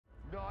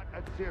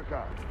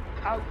Circa.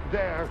 Out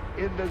there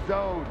in the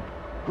zone.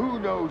 Who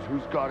knows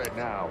who's got it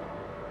now?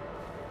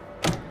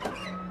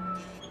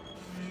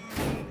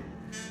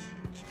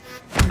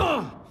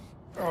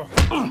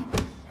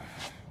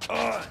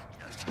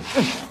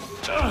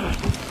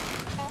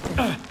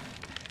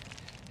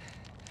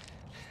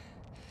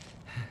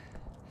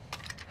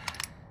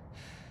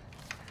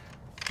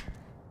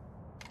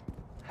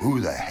 Who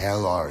the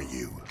hell are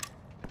you?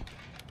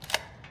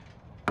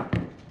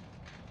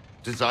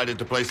 Decided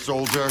to play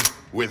soldier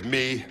with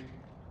me?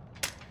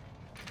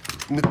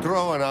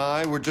 Mitro and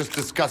I were just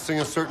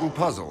discussing a certain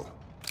puzzle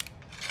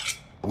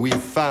we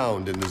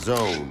found in the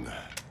zone.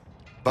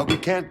 But we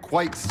can't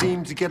quite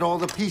seem to get all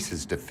the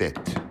pieces to fit.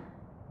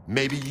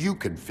 Maybe you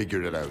can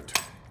figure it out.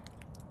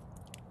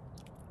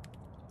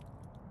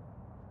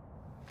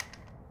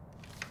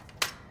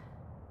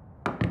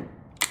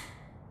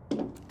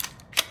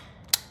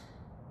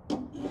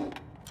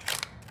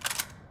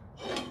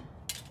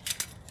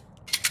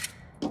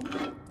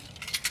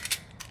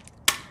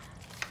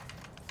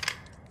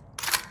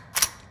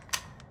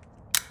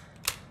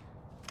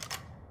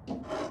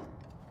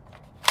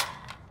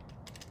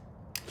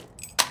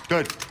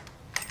 Good.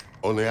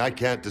 Only I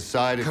can't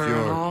decide if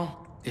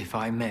Colonel, if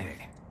I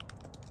may.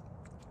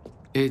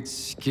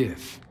 It's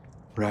Skif,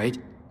 right?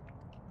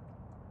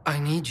 I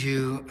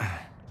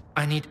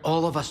need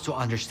all of us to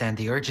understand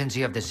the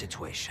urgency of the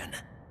situation,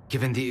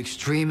 given the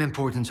extreme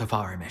importance of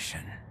our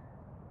mission.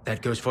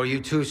 That goes for you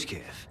too,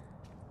 Skif.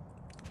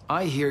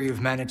 I hear you've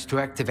managed to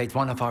activate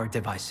one of our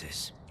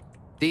devices.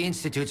 The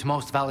Institute's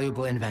most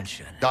valuable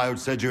invention. Diode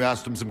said you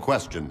asked him some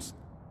questions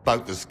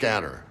about the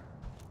scanner.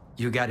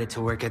 You got it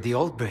to work at the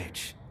old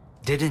bridge,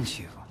 didn't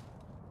you?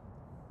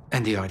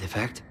 And the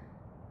artifact?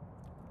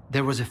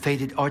 There was a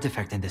faded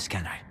artifact in the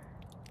scanner.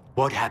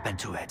 What happened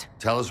to it?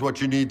 Tell us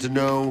what you need to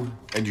know,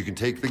 and you can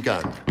take the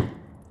gun.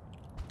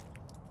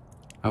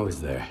 I was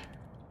there.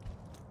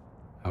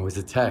 I was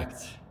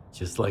attacked,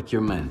 just like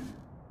your men.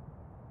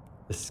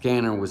 The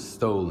scanner was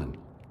stolen.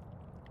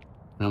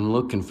 And I'm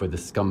looking for the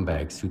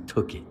scumbags who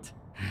took it.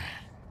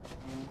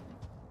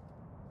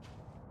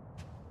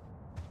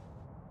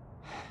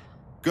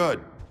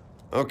 Good.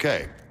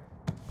 Okay.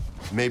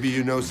 Maybe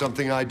you know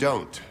something I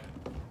don't.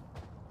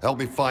 Help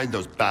me find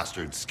those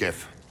bastards,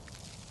 Skif.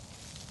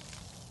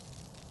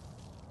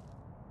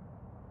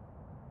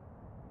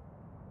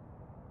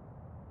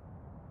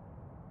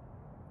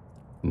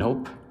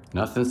 Nope,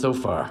 nothing so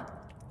far.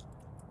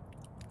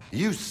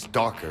 You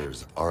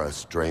Stalkers are a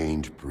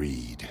strange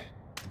breed.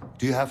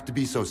 Do you have to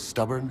be so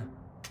stubborn?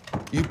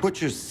 You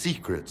put your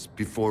secrets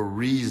before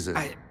reason,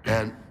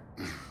 and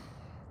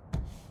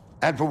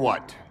for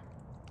what?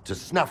 To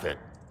snuff it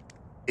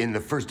in the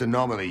first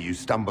anomaly you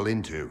stumble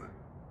into.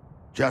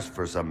 Just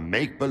for some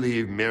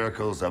make-believe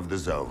miracles of the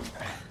zone.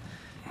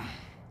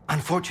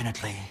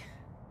 Unfortunately,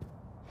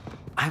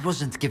 I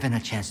wasn't given a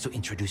chance to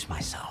introduce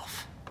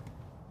myself.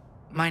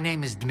 My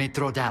name is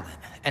Dmitro Dalin,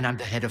 and I'm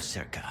the head of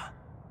Circa.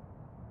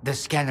 The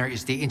scanner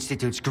is the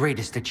Institute's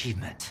greatest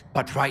achievement.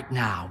 But right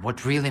now,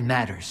 what really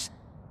matters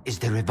is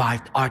the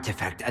revived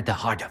artifact at the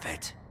heart of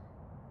it.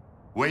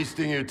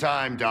 Wasting your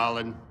time,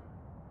 Dalin.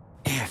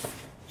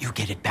 If you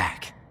get it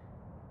back,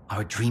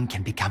 our dream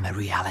can become a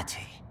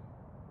reality.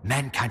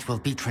 Mankind will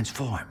be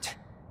transformed.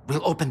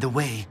 We'll open the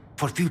way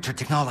for future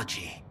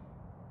technology.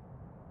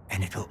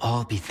 And it will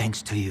all be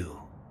thanks to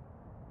you.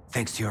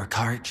 Thanks to your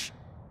courage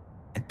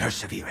and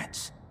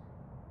perseverance.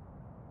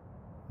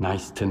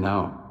 Nice to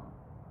know,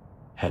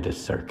 head of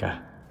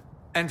Circa.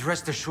 And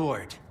rest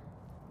assured,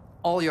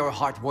 all your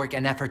hard work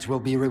and efforts will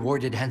be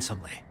rewarded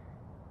handsomely.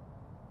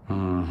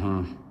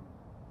 Mm-hmm.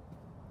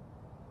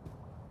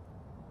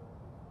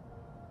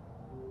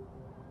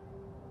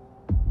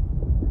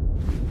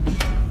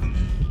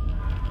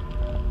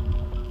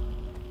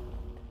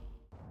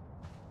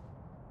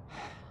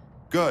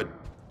 Good.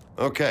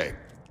 Okay.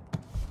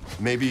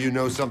 Maybe you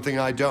know something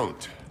I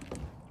don't.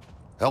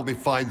 Help me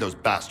find those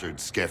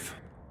bastards, Skif.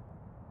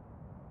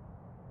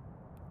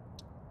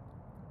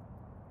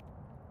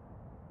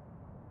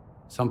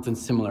 Something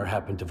similar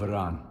happened to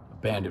Varan, a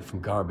bandit from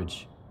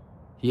Garbage.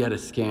 He had a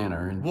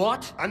scanner and...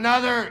 What?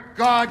 Another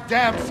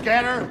goddamn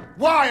scanner?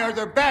 Why are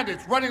there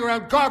bandits running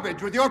around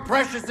Garbage with your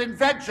precious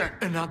invention?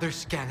 Another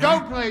scanner?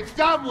 Don't play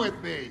dumb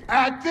with me!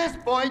 At this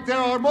point, there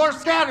are more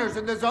scanners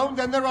in the zone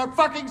than there are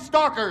fucking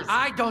stalkers!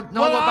 I don't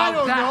know well, about I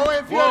don't that! know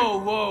if you're...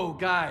 Whoa,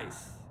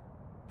 guys.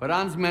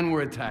 Varan's men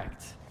were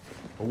attacked.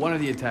 But one of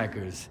the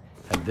attackers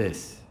had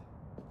this.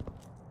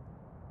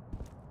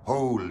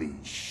 Holy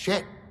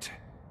shit!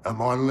 A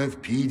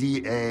monolith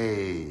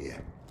PDA.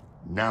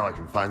 Now I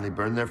can finally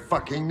burn their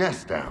fucking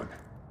nest down.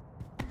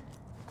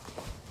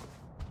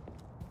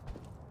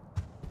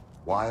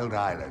 Wild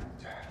Island.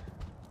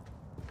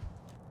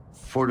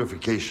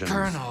 Fortifications.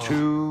 Colonel.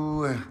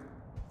 2...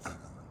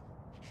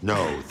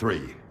 No,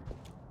 3.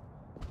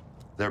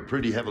 They're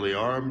pretty heavily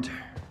armed.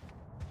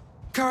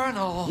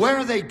 Colonel! Where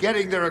are they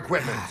getting their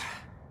equipment?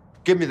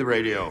 Give me the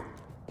radio.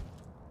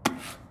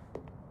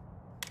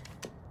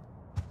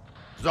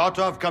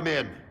 Zotov, come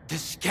in. The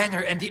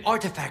scanner and the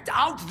artifact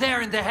out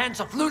there in the hands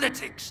of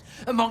lunatics,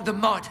 among the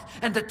mud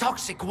and the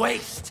toxic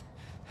waste.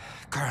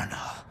 Colonel.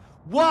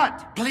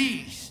 What?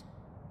 Please.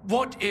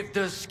 What if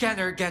the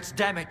scanner gets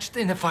damaged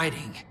in the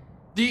fighting?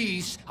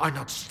 These are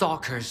not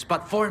Stalkers,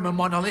 but former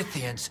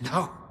Monolithians.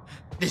 No,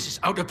 this is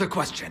out of the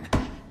question.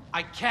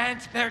 I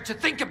can't bear to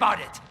think about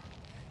it.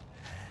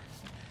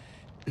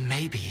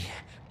 Maybe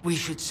we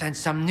should send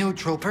some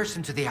neutral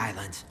person to the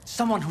island.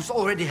 Someone who's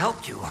already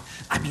helped you.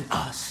 I mean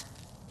us.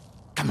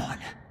 Come on.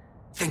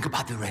 Think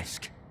about the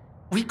risk.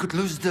 We could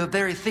lose the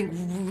very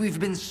thing we've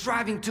been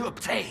striving to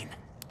obtain.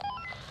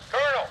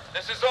 Colonel,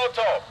 this is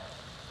Otto.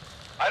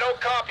 I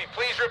don't copy.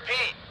 Please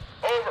repeat.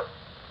 Over.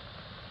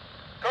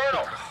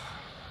 Colonel.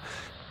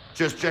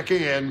 Just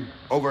checking in.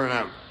 Over and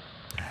out.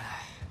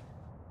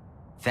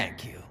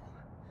 Thank you.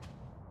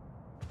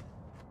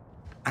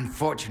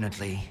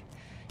 Unfortunately,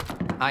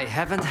 I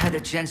haven't had a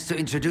chance to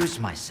introduce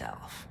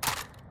myself.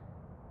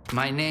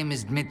 My name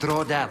is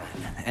Dmitro Dalin,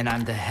 and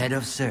I'm the head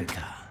of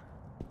Circa.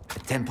 The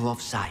Temple of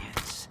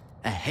Science.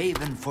 A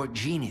haven for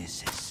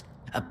geniuses.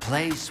 A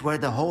place where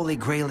the Holy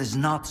Grail is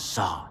not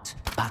sought,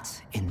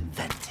 but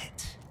invented.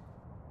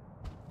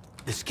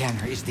 The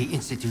scanner is the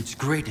Institute's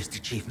greatest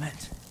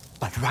achievement.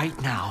 But right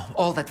now,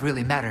 all that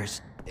really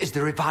matters is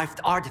the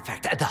revived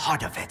artifact at the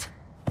heart of it.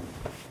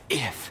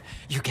 If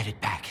you get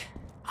it back,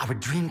 our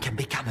dream can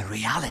become a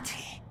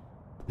reality.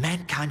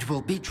 Mankind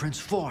will be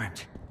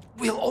transformed.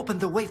 We'll open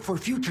the way for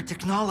future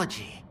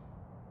technology.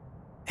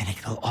 And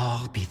it will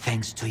all be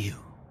thanks to you.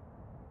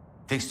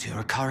 Thanks to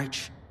your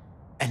courage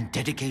and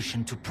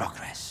dedication to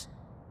progress.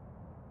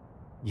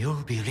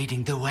 You'll be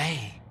leading the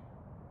way.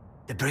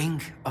 The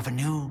brink of a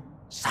new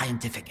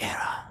scientific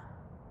era.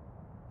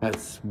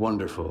 That's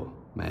wonderful,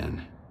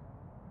 man.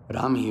 But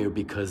I'm here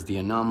because the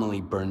anomaly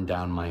burned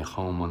down my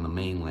home on the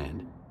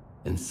mainland,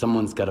 and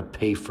someone's gotta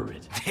pay for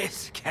it.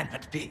 This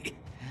cannot be.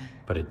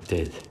 But it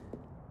did.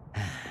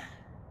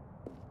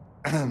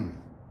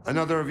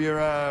 Another of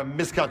your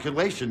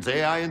miscalculations,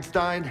 eh,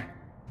 Einstein?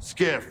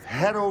 Skif,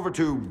 head over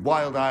to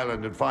Wild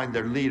Island and find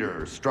their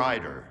leader,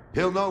 Strider.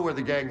 He'll know where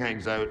the gang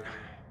hangs out.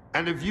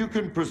 And if you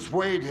can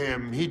persuade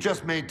him, he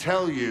just may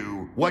tell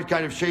you what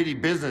kind of shady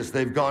business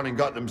they've gone and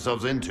got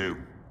themselves into.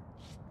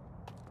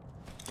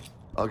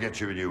 I'll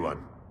get you a new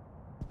one.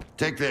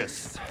 Take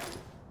this.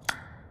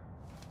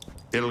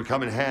 It'll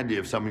come in handy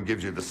if someone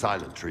gives you the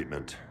silent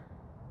treatment.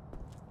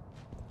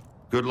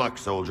 Good luck,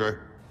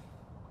 soldier.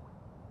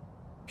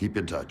 Keep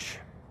in touch.